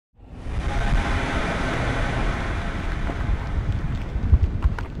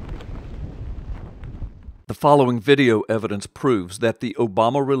The following video evidence proves that the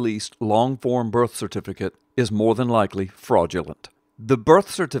Obama-released long-form birth certificate is more than likely fraudulent. The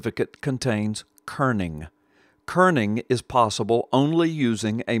birth certificate contains kerning. Kerning is possible only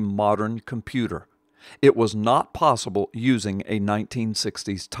using a modern computer. It was not possible using a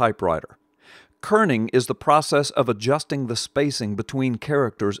 1960s typewriter. Kerning is the process of adjusting the spacing between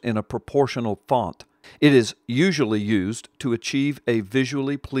characters in a proportional font. It is usually used to achieve a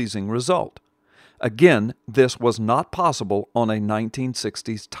visually pleasing result. Again, this was not possible on a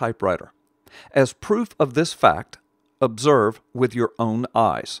 1960s typewriter. As proof of this fact, observe with your own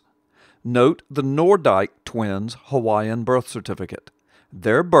eyes. Note the Nordyke twins' Hawaiian birth certificate.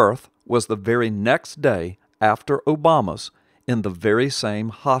 Their birth was the very next day after Obama's in the very same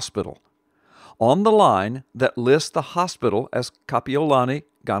hospital. On the line that lists the hospital as Kapiolani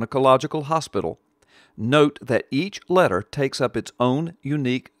Gynecological Hospital, note that each letter takes up its own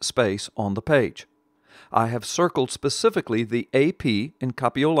unique space on the page. I have circled specifically the AP in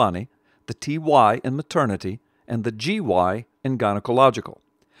Kapiolani, the TY in maternity, and the GY in gynecological.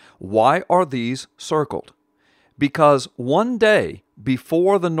 Why are these circled? Because one day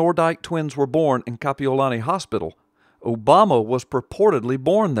before the Nordyke twins were born in Kapiolani Hospital, Obama was purportedly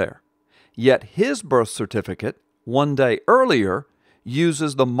born there. Yet his birth certificate, one day earlier,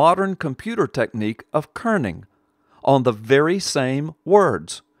 uses the modern computer technique of kerning on the very same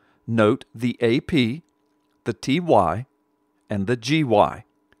words. Note the AP, the TY, and the GY.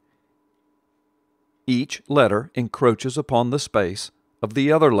 Each letter encroaches upon the space of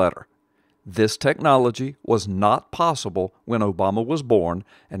the other letter. This technology was not possible when Obama was born,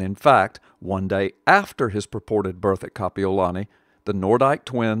 and in fact, one day after his purported birth at Kapiolani, the Nordyke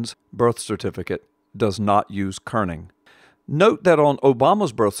twins' birth certificate does not use kerning. Note that on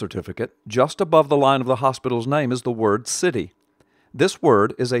Obama's birth certificate, just above the line of the hospital's name is the word city. This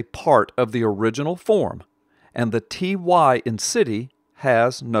word is a part of the original form, and the TY in city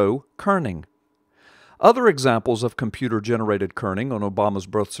has no kerning. Other examples of computer-generated kerning on Obama's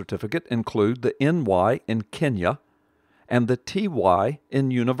birth certificate include the NY in Kenya and the TY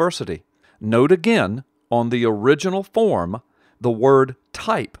in university. Note again, on the original form, the word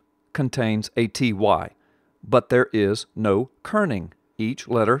type contains a TY, but there is no kerning. Each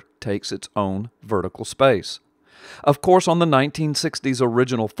letter takes its own vertical space. Of course, on the 1960s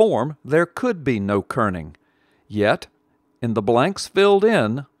original form, there could be no kerning. Yet, in the blanks filled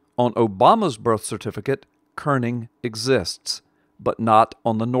in on Obama's birth certificate, kerning exists, but not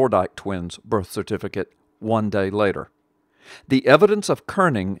on the Nordyke twins' birth certificate one day later. The evidence of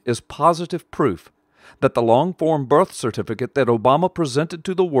kerning is positive proof that the long-form birth certificate that Obama presented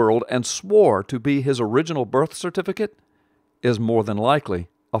to the world and swore to be his original birth certificate is more than likely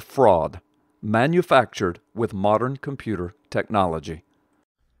a fraud, manufactured with modern computer technology.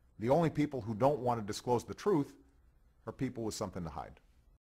 The only people who don't want to disclose the truth are people with something to hide.